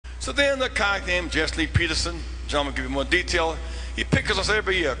So then the guy named Jesse Lee Peterson, John will give you more detail. He picks us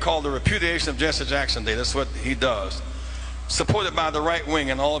every year called the Repudiation of Jesse Jackson Day. That's what he does. Supported by the right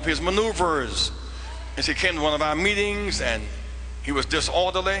wing and all of his maneuvers. As he came to one of our meetings and he was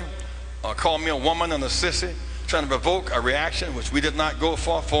disorderly, called me a woman and a sissy, trying to provoke a reaction, which we did not go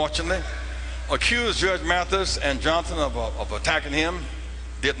for, fortunately. Accused Judge Mathis and Johnson of attacking him.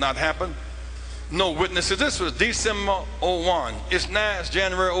 Did not happen. No witnesses. This was December 01. It's now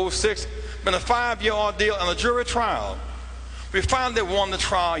January 06. Been a 5-year ordeal and a jury trial. We finally won the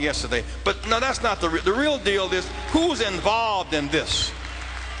trial yesterday. But no, that's not the real deal is who's involved in this.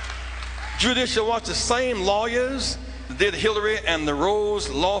 Judicial Watch, the same lawyers that did Hillary and the Rose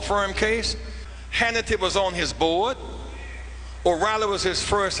law firm case. Hannity was on his board. O'Reilly was his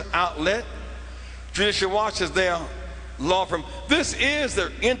first outlet. Judicial Watch is their law firm. This is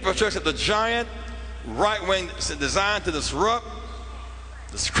the infrastructure, the giant right wing designed to disrupt,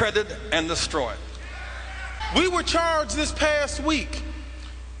 discredit, and destroy. We were charged this past week,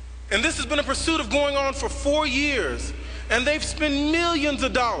 and this has been a pursuit of going on for 4 years, and they've spent millions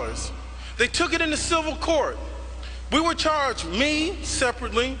of dollars. They took it into civil court. We were charged, me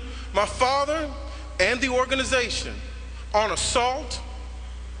separately, my father, and the organization, on assault,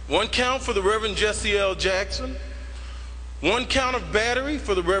 1 count for the Reverend Jesse L. Jackson, 1 count of battery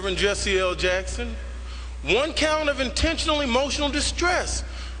for the Reverend Jesse L. Jackson, 1 count of intentional emotional distress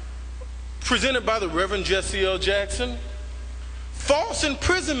presented by the Reverend Jesse L. Jackson, false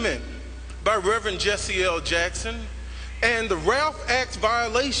imprisonment by Reverend Jesse L. Jackson, and the Ralph Acts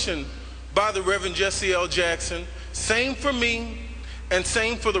violation by the Reverend Jesse L. Jackson, same for me and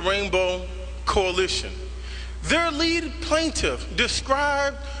same for the Rainbow Coalition. Their lead plaintiff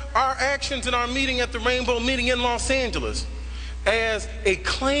described our actions in our meeting at the Rainbow meeting in Los Angeles as a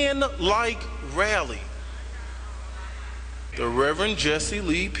Klan-like rally. The Reverend Jesse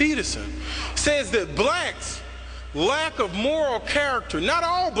Lee Peterson says that blacks' lack of moral character, not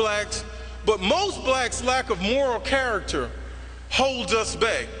all blacks, but most blacks' lack of moral character holds us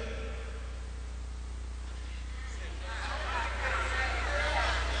back.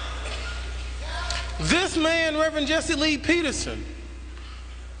 This man, Reverend Jesse Lee Peterson,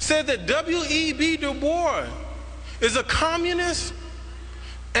 said that W.E.B. Du Bois is a communist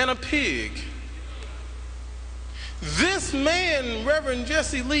and a pig. This man, Reverend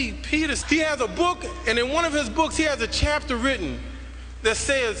Jesse Lee Peterson, he has a book, and in one of his books he has a chapter written that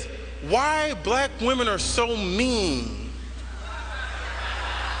says, "Why Black Women Are So Mean."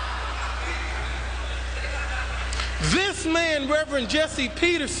 This man, Reverend Jesse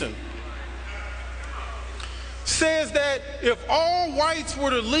Peterson, says that if all whites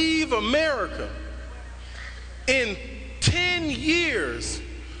were to leave America, in 10 years,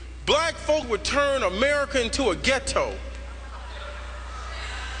 black folk would turn America into a ghetto.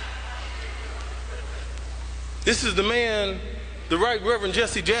 This is the man the Right Reverend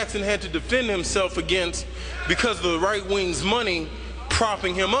Jesse Jackson had to defend himself against because of the right wing's money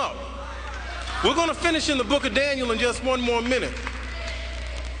propping him up. We're going to finish in the book of Daniel in just 1 more minute.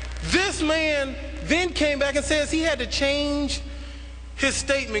 This man then came back and says he had to change his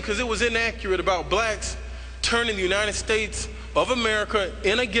statement because it was inaccurate about blacks turning the United States of America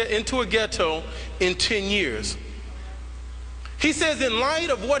into a ghetto in 10 years. He says in light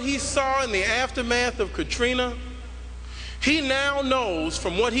of what he saw in the aftermath of Katrina, he now knows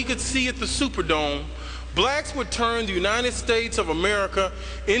from what he could see at the Superdome, blacks would turn the United States of America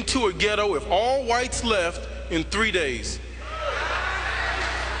into a ghetto if all whites left in 3 days.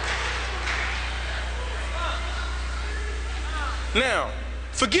 Now,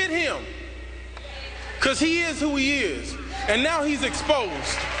 forget him, because he is who he is, and now he's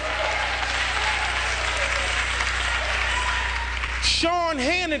exposed. Sean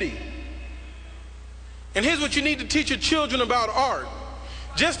Hannity. And here's what you need to teach your children about art.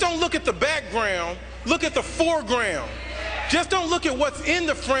 Just don't look at the background, look at the foreground. Just don't look at what's in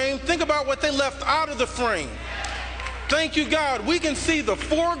the frame, think about what they left out of the frame. Thank you, God. We can see the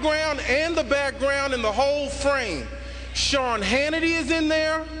foreground and the background and the whole frame. Sean Hannity is in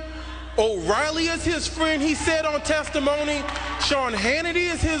there. O'Reilly is his friend, he said on testimony. Sean Hannity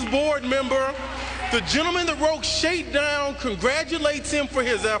is his board member. The gentleman that wrote Shakedown congratulates him for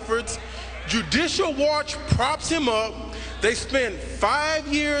his efforts. Judicial Watch props him up. They spent 5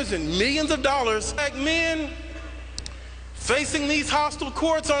 years and millions of dollars. Black men facing these hostile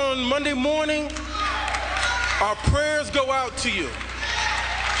courts on Monday morning, our prayers go out to you.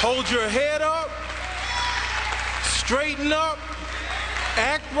 Hold your head up. Straighten up,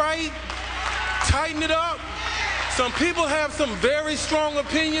 act right, tighten it up. Some people have some very strong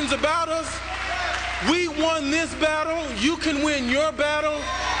opinions about us. We won this battle. You can win your battle.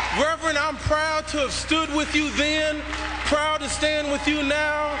 Reverend, I'm proud to have stood with you then, proud to stand with you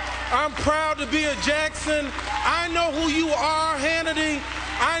now. I'm proud to be a Jackson. I know who you are, Hannity.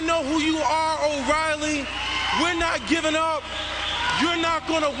 I know who you are, O'Reilly. We're not giving up. You're not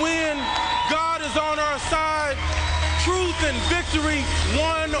going to win. God is on our side. Truth and victory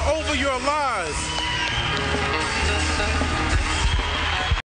won over your lies.